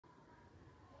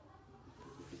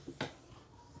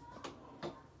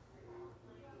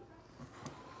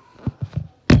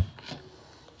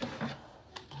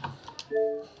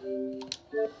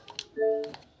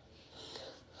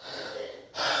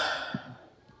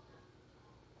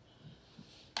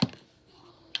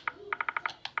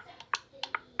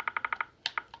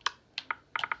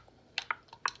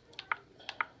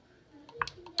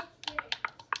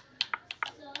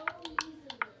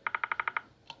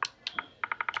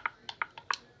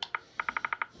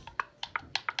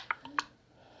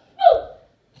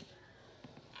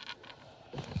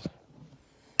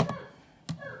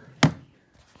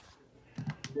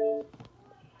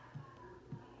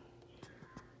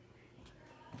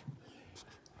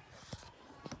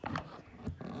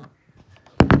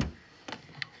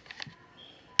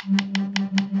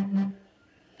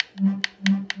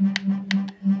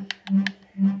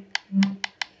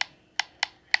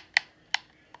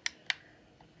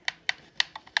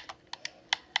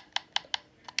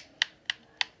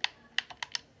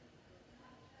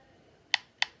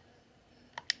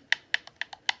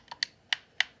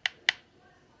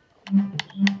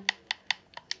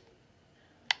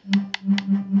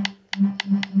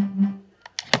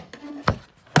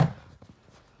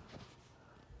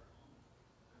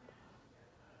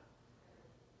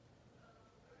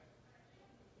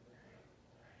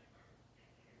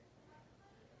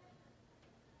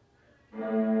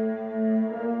Welcome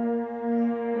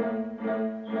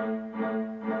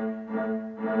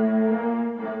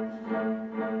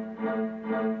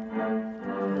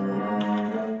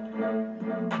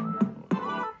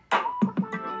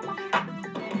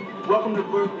to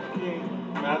Burger King.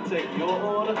 May I take your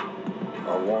order?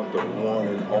 I want the one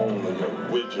and only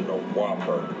original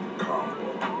Whopper combo.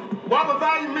 Whopper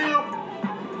value meal?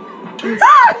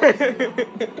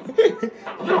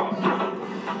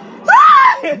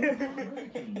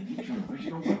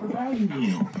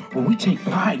 Well, we take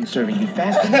pride in serving you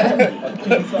fast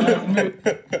and friendly.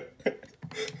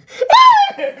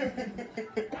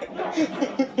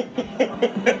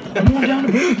 Come on down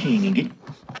to Burger King and get...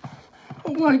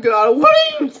 Oh my God, what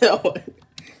are you doing?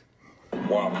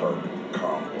 Whopper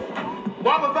combo.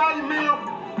 Whopper value meal?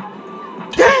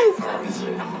 Yes!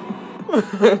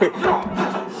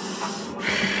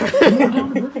 Come on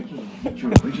down to Burger King and get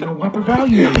your original Whopper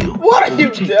value meal. What are you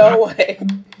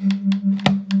doing?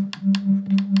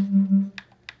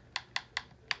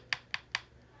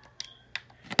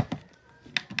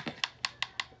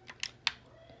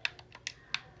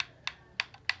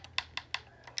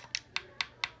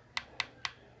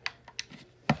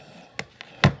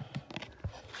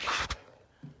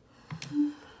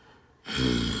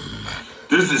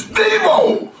 This is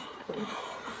Demo!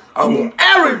 I want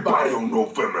everybody on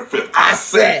November 5th. I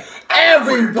said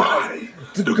everybody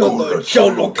to go to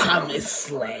Jolo Comic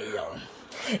Slam.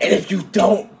 And if you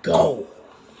don't go,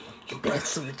 you better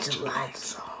switch your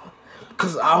lights on.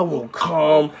 Cause I will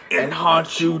come and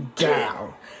hunt you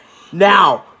down.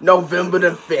 Now, November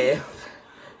the 5th,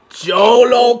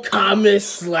 Jolo Comic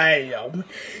Slam.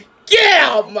 Get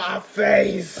out my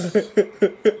face!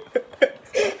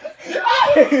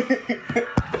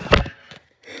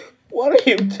 What are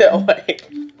you doing?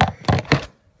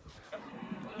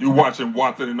 You watching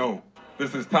Watson and O.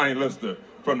 This is Tiny Lister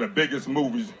from the biggest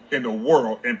movies in the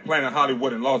world in Planet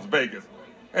Hollywood in Las Vegas.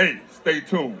 Hey, stay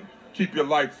tuned. Keep your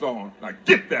lights on. Now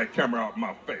get that camera out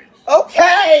my face.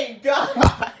 Okay,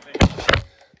 God.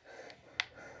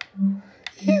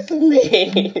 He's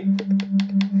mean.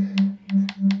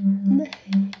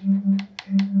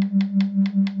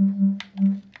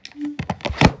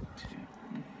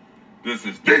 This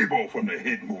is Debo from the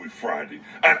hit movie Friday.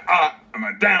 And I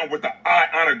am down with the I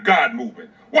Honor God movement.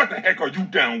 What the heck are you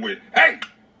down with? Hey,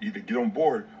 either get on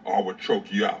board or I will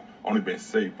choke you out. Only been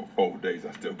saved for 4 days.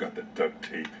 I still got the duct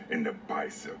tape and the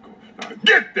bicycle. Now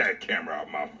get that camera out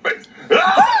my face.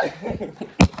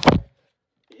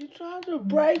 You trying to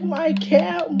break my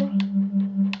camera?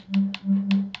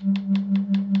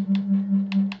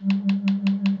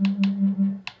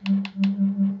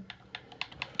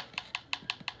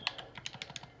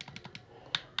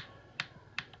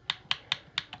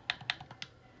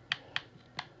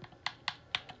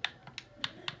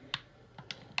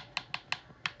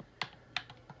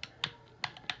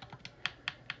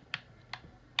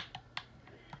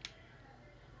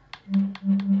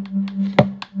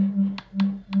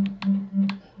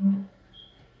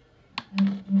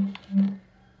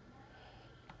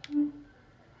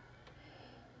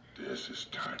 This is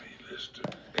Tiny Lister,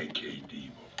 a.k.a.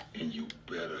 Debo, and you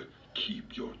better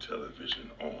keep your television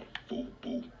on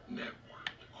FUBU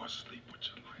Network or sleep with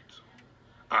your lights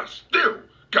on. I still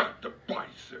got the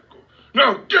bicycle.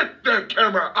 Now get that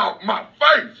camera out my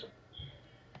face!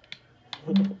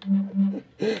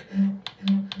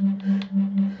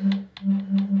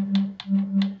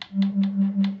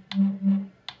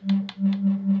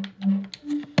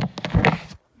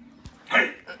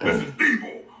 Hey, this is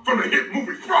Debo from the hit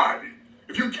movie Friday.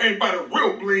 If you can't buy the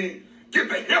real bling, get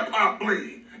the hip-hop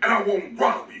bling. And I won't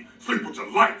rob you. Sleep with your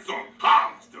lights on.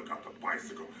 I still got the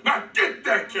bicycle. Now get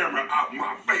that camera out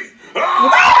my face.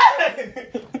 Ah!